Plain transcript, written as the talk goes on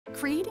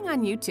Creating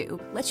on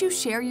YouTube lets you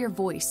share your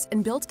voice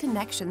and build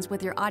connections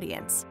with your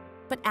audience.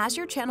 But as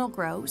your channel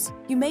grows,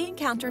 you may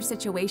encounter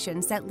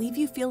situations that leave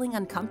you feeling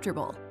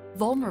uncomfortable,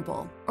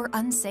 vulnerable, or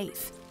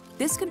unsafe.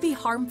 This could be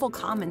harmful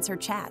comments or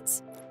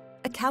chats,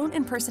 account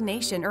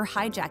impersonation or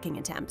hijacking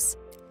attempts,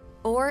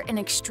 or in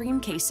extreme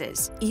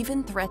cases,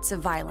 even threats of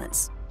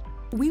violence.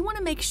 We want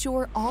to make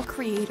sure all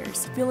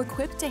creators feel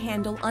equipped to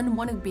handle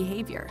unwanted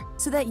behavior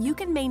so that you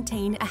can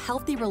maintain a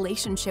healthy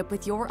relationship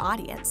with your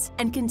audience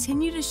and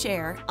continue to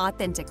share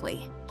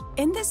authentically.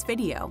 In this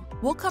video,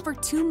 we'll cover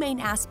two main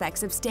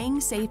aspects of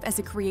staying safe as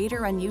a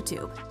creator on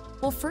YouTube.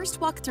 We'll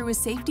first walk through a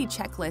safety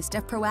checklist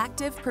of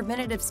proactive,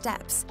 preventative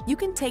steps you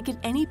can take at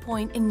any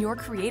point in your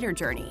creator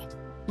journey.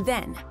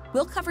 Then,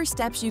 we'll cover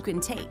steps you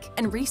can take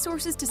and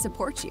resources to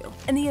support you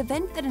in the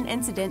event that an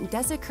incident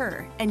does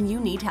occur and you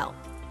need help.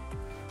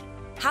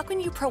 How can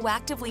you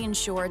proactively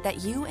ensure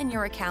that you and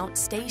your account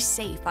stay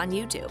safe on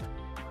YouTube?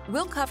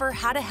 We'll cover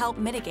how to help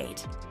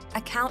mitigate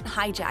account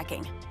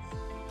hijacking,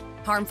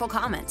 harmful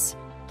comments,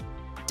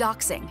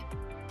 doxxing,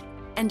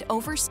 and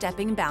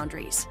overstepping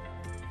boundaries.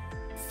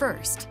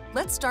 First,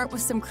 let's start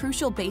with some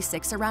crucial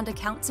basics around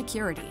account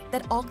security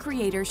that all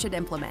creators should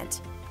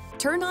implement.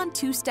 Turn on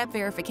two-step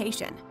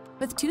verification.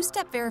 With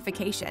two-step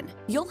verification,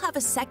 you'll have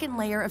a second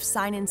layer of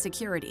sign-in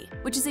security,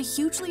 which is a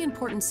hugely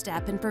important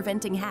step in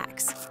preventing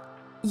hacks.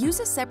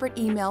 Use a separate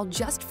email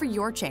just for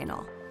your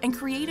channel and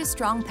create a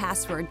strong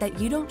password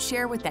that you don't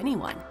share with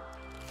anyone.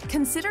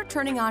 Consider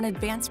turning on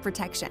advanced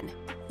protection.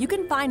 You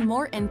can find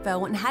more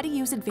info on how to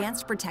use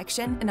advanced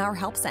protection in our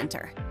help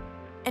center.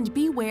 And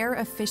beware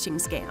of phishing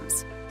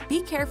scams.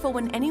 Be careful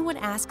when anyone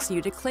asks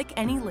you to click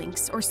any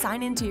links or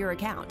sign into your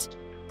account.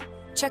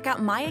 Check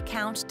out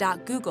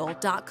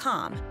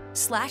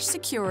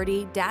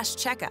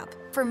myaccount.google.com/security-checkup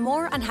for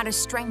more on how to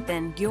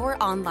strengthen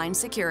your online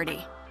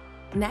security.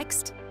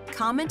 Next,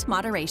 comment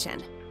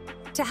moderation.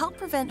 To help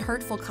prevent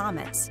hurtful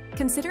comments,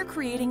 consider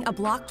creating a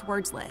blocked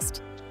words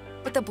list.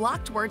 With the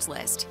blocked words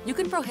list, you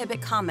can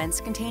prohibit comments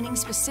containing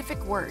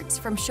specific words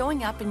from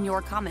showing up in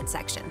your comment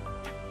section.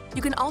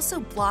 You can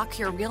also block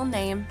your real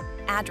name,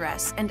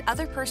 address, and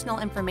other personal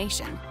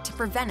information to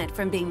prevent it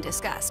from being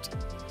discussed.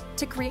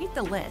 To create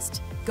the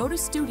list, go to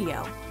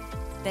Studio,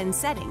 then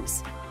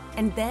Settings,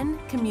 and then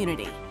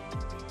Community.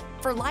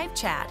 For live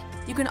chat,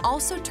 you can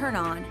also turn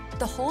on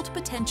the Hold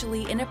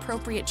Potentially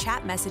Inappropriate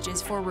Chat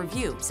Messages for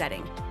Review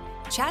setting.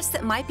 Chats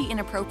that might be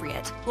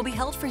inappropriate will be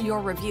held for your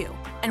review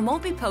and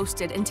won't be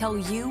posted until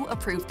you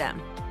approve them.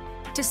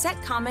 To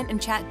set comment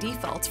and chat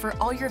defaults for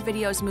all your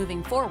videos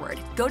moving forward,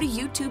 go to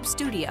YouTube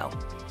Studio,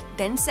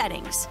 then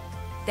Settings,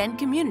 then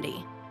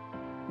Community,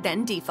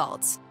 then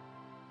Defaults.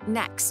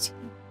 Next,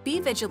 be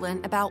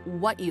vigilant about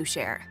what you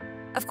share.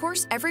 Of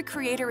course, every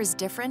creator is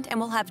different and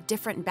will have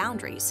different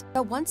boundaries,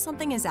 but once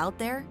something is out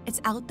there, it's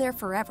out there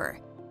forever.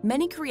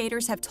 Many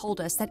creators have told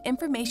us that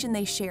information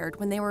they shared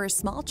when they were a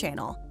small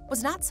channel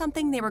was not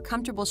something they were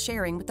comfortable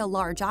sharing with a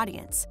large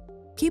audience.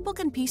 People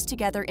can piece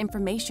together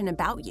information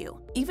about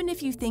you, even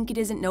if you think it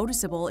isn't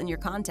noticeable in your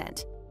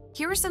content.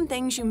 Here are some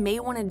things you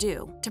may want to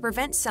do to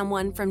prevent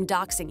someone from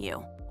doxing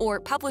you or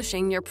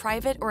publishing your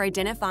private or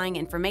identifying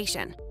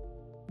information.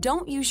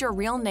 Don't use your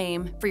real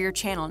name for your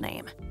channel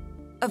name.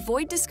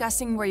 Avoid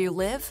discussing where you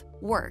live,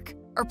 work,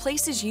 or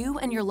places you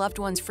and your loved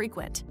ones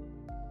frequent.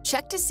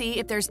 Check to see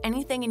if there's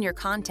anything in your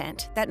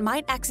content that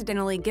might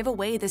accidentally give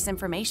away this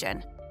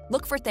information.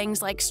 Look for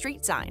things like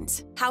street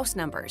signs, house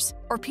numbers,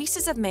 or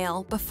pieces of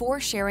mail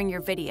before sharing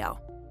your video.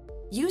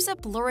 Use a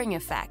blurring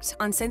effect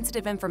on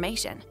sensitive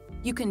information.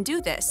 You can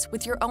do this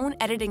with your own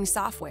editing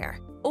software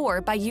or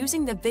by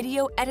using the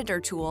video editor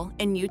tool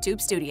in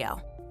YouTube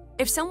Studio.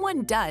 If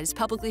someone does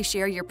publicly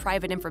share your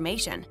private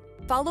information,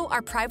 follow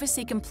our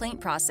privacy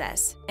complaint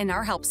process in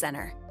our help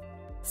center.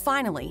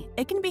 Finally,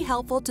 it can be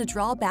helpful to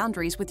draw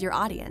boundaries with your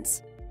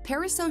audience.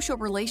 Parasocial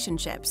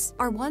relationships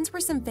are ones where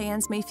some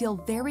fans may feel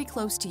very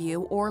close to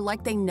you or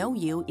like they know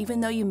you even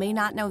though you may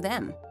not know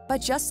them.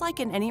 But just like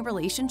in any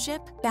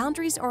relationship,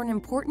 boundaries are an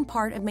important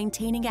part of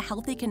maintaining a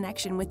healthy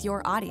connection with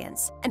your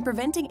audience and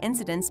preventing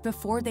incidents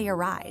before they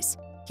arise.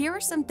 Here are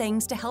some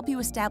things to help you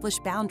establish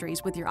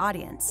boundaries with your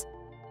audience.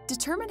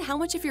 Determine how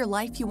much of your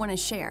life you want to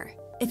share.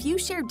 If you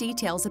share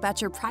details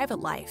about your private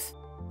life,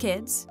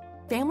 kids,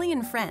 family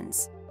and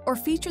friends, or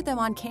feature them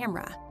on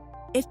camera,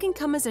 it can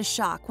come as a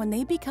shock when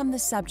they become the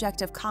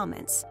subject of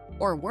comments,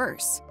 or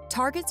worse,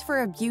 targets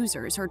for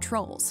abusers or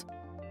trolls.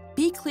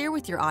 Be clear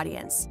with your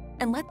audience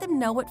and let them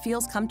know what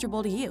feels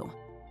comfortable to you.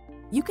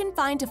 You can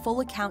find a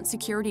full account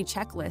security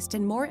checklist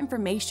and more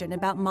information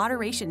about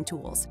moderation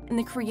tools in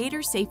the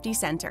Creator Safety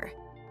Center.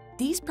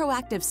 These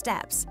proactive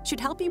steps should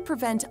help you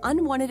prevent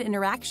unwanted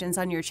interactions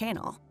on your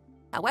channel.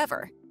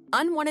 However,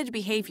 unwanted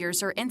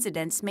behaviors or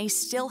incidents may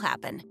still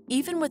happen,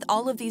 even with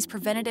all of these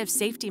preventative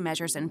safety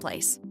measures in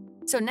place.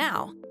 So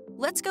now,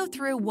 let's go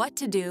through what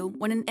to do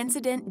when an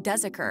incident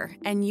does occur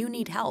and you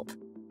need help.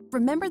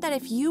 Remember that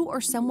if you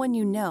or someone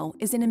you know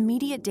is in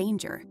immediate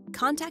danger,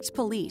 contact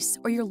police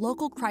or your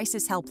local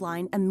crisis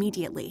helpline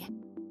immediately.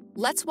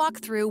 Let's walk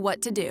through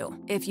what to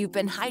do if you've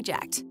been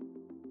hijacked.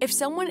 if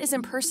someone is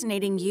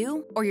impersonating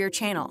you or your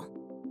channel,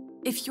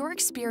 if you're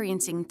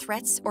experiencing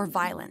threats or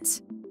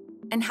violence,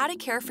 and how to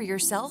care for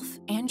yourself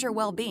and your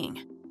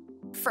well-being.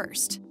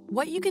 First,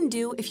 what you can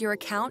do if your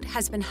account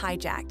has been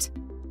hijacked.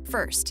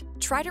 First,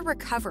 try to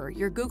recover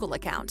your Google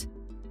account.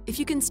 If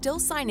you can still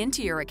sign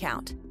into your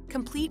account,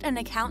 complete an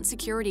account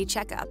security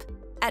checkup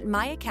at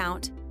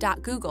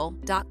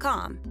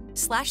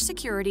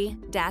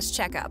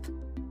myaccount.google.com/security-checkup.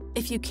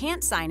 If you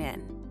can't sign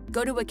in,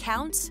 go to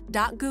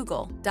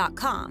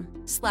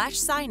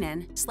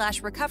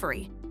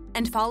accounts.google.com/sign-in/recovery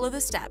and follow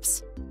the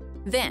steps.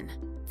 Then,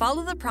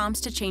 follow the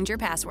prompts to change your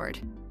password.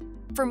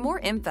 For more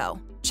info,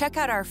 check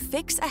out our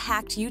Fix a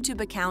Hacked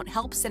YouTube Account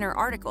Help Center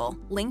article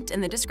linked in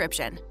the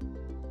description.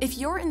 If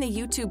you're in the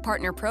YouTube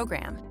Partner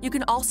Program, you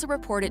can also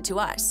report it to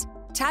us.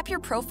 Tap your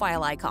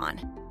profile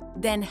icon,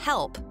 then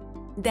Help,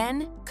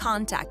 then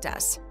Contact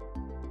Us.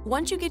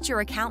 Once you get your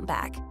account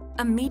back,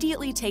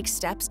 immediately take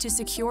steps to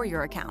secure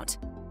your account.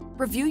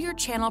 Review your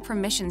channel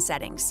permission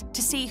settings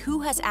to see who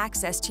has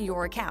access to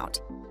your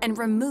account and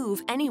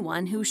remove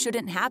anyone who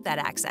shouldn't have that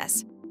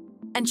access.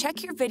 And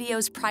check your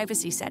video's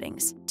privacy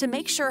settings to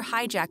make sure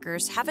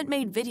hijackers haven't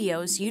made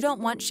videos you don't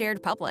want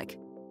shared public.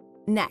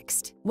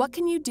 Next, what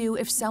can you do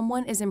if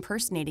someone is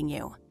impersonating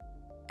you?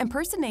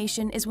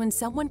 Impersonation is when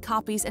someone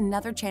copies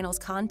another channel's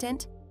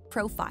content,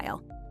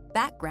 profile,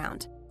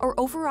 background, or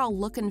overall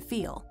look and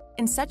feel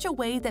in such a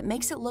way that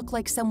makes it look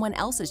like someone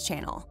else's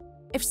channel.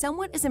 If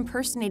someone is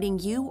impersonating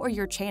you or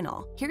your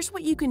channel, here's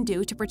what you can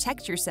do to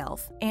protect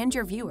yourself and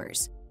your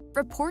viewers.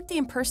 Report the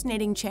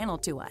impersonating channel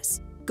to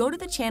us. Go to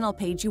the channel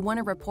page you want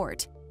to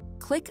report.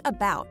 Click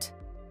About,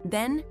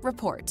 then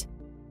Report.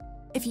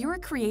 If you're a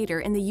creator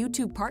in the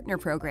YouTube Partner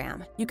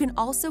Program, you can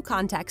also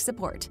contact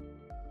support.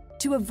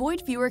 To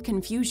avoid viewer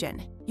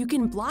confusion, you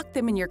can block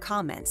them in your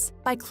comments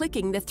by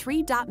clicking the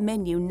three-dot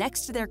menu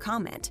next to their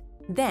comment,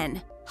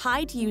 then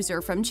Hide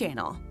User from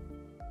Channel.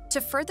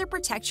 To further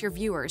protect your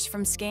viewers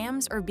from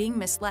scams or being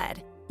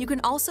misled, you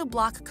can also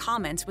block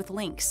comments with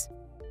links.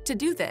 To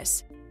do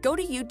this, go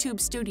to YouTube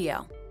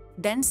Studio,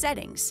 then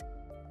Settings,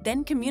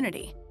 then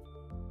Community.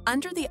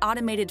 Under the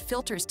Automated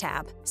Filters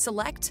tab,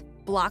 select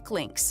Block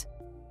Links.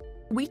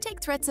 We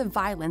take threats of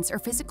violence or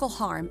physical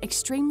harm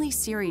extremely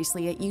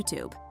seriously at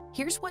YouTube.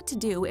 Here's what to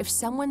do if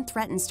someone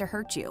threatens to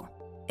hurt you.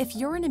 If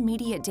you're in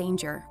immediate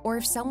danger or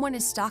if someone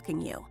is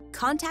stalking you,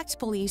 contact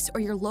police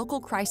or your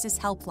local crisis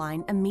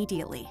helpline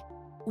immediately.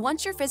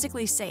 Once you're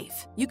physically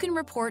safe, you can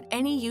report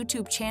any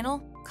YouTube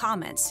channel,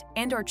 comments,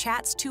 and/or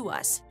chats to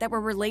us that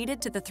were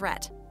related to the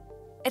threat.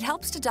 It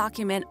helps to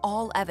document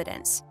all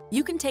evidence.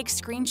 You can take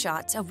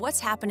screenshots of what's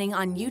happening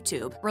on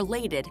YouTube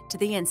related to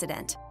the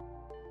incident.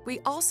 We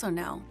also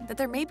know that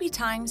there may be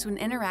times when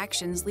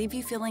interactions leave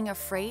you feeling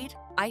afraid,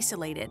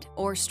 isolated,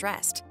 or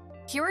stressed.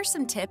 Here are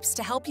some tips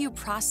to help you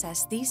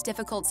process these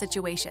difficult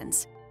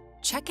situations.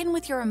 Check in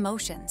with your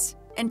emotions.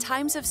 In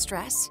times of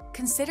stress,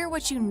 consider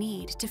what you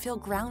need to feel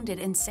grounded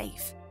and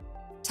safe.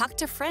 Talk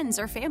to friends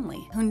or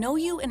family who know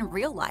you in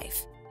real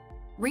life.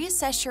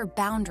 Reassess your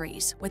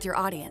boundaries with your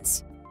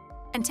audience.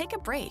 And take a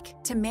break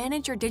to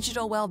manage your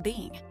digital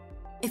well-being.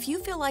 If you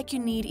feel like you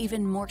need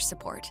even more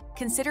support,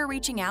 consider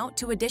reaching out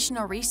to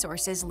additional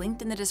resources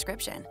linked in the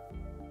description.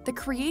 The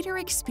creator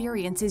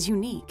experience is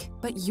unique,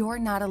 but you're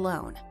not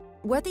alone.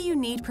 Whether you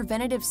need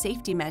preventative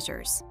safety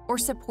measures or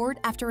support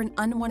after an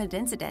unwanted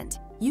incident,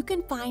 you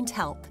can find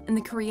help in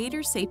the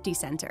Creator Safety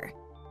Center.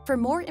 For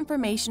more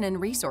information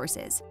and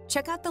resources,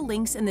 check out the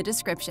links in the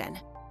description.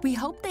 We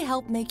hope they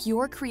help make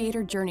your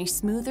creator journey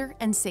smoother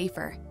and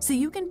safer so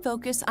you can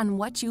focus on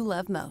what you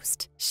love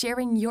most,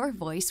 sharing your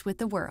voice with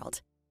the world.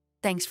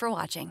 Thanks for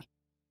watching.